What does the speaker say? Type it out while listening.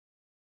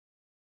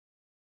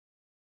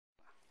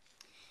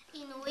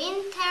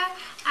winter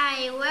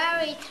I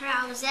wear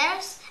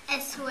trousers,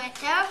 a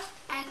sweater,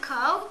 a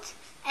coat,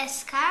 a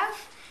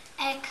scarf,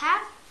 a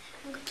cap,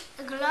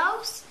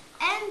 gloves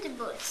and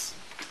boots.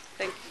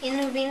 Thank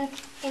you.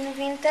 In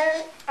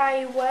winter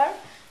I wear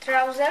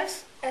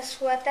trousers, a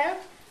sweater,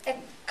 a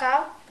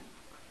cap,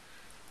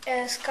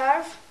 a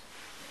scarf,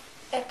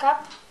 a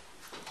cap,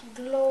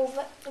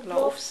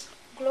 gloves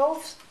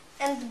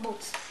and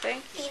boots.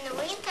 Thank you. In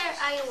winter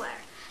I wear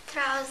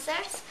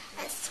trousers,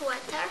 a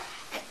sweater,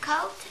 a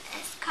coat,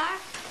 a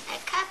scarf, a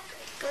cap,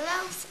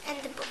 gloves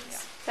and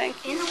boots. Thank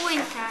you. In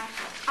winter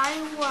I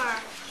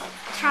wear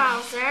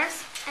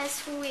trousers, a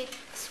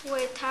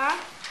sweater,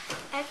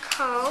 a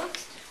coat,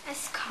 a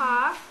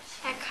scarf,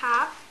 a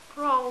cap,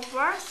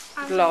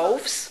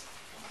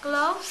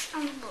 gloves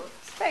and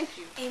boots. Thank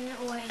you. In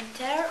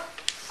winter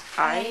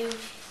I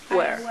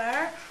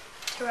wear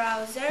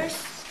trousers,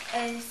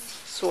 a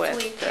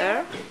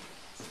sweater,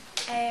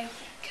 a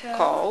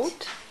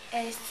coat,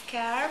 a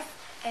scarf,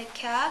 a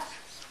cap,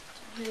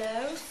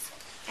 gloves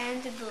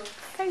and boots.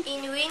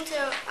 In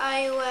winter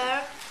I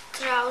wear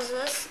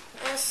trousers,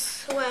 a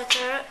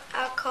sweater,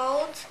 a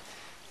coat,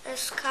 a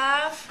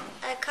scarf,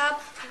 a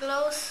cap,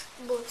 gloves,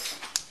 boots.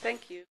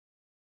 Thank you.